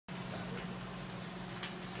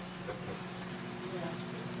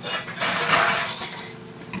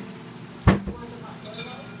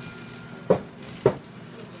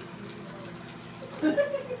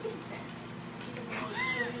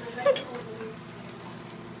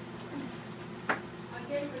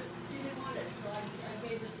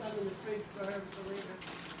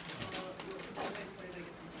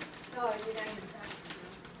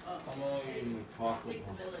가만히 봐.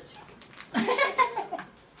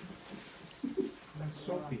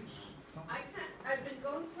 Sophie. I've been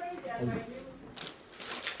going crazy as I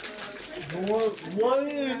What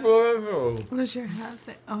is forever? What does your hat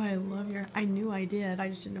say? Oh, I love your. I knew I did. I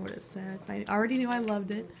just didn't know what it said. I already knew I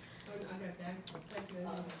loved it.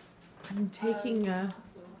 I'm taking a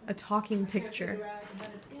talking picture,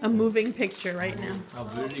 a moving picture right now. A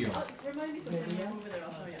video.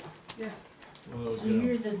 Yeah. Well,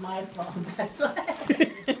 Yours is my phone, that's why.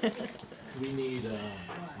 we need a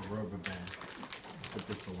rubber band. Put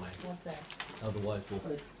this away. What's that? Otherwise, we'll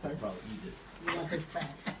First. probably eat it. You want this back?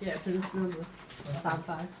 Yeah, to this number. 5.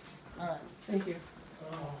 Alright. Thank you.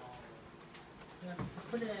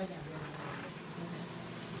 Put it there again.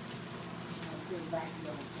 Give it back to the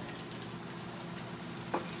old man.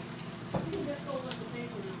 You can just hold up the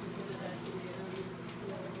paper and give it back to me.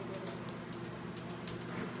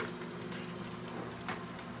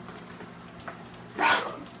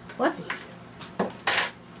 Bless you.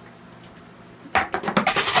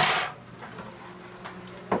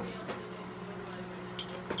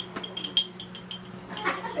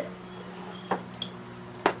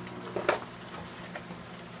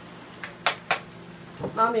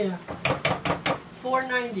 Mommy,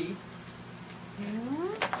 $4.90.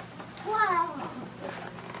 Wow.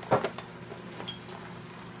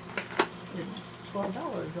 It's $12 or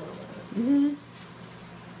whatever. Mm-hmm.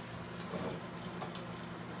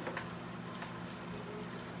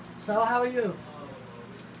 So how are you?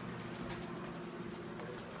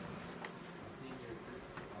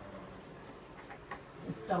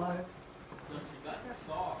 Stellar.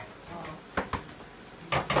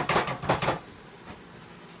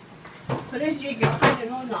 그래 지겹게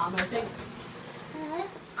너 남한테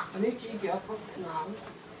아니 지겹고 남.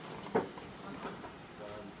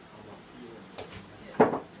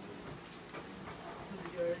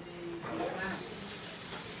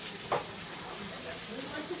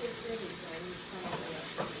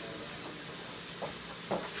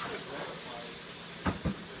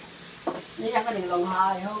你有個玲瓏蝦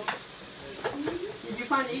係好。Did you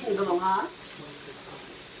find eating the 龍蝦?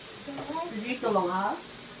 Did you eat the 龍蝦?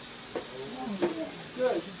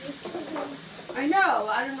 Good. I know.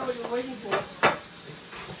 I don't know what you're waiting for.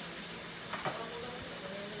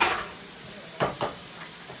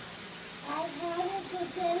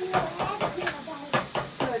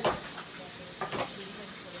 Good.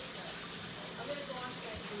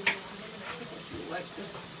 Wipe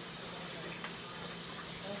this.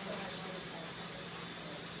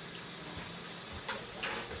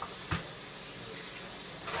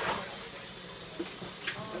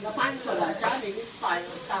 Nó phanh rồi là trái bị cái spine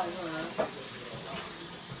ở sau rồi hả?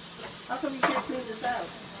 How come you can't clean this out?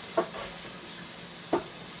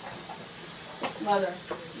 Mother,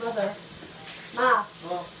 Ma,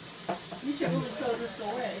 you should really throw this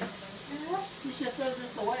away. You should throw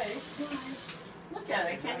this away. Look at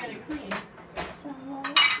it, I can't get it clean.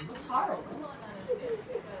 It looks horrible.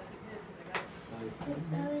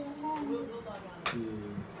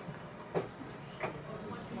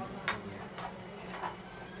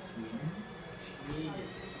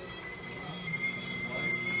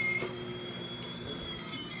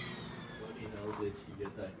 Did she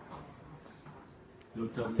get that?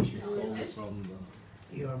 Don't tell me she stole it from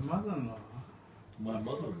Your mother-in-law my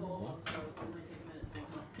mother-in-law.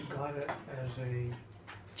 got it as a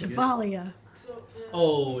Javalia.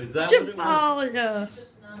 Oh, is that what it was? Javalia.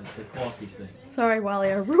 It's a coffee thing. Sorry,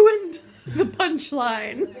 Wally, I ruined the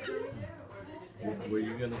punchline. Were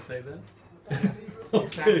you gonna say that?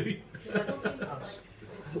 Okay.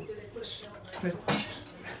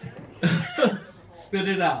 Spit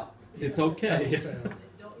it out. It's okay.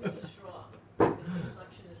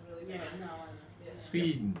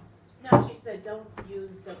 Sweden. No, she said don't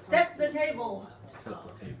use the. Set the table. Set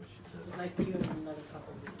the table, she says. I see you in another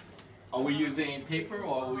couple of weeks. Are we using paper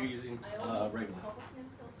or are we using regular?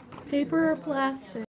 Paper or plastic?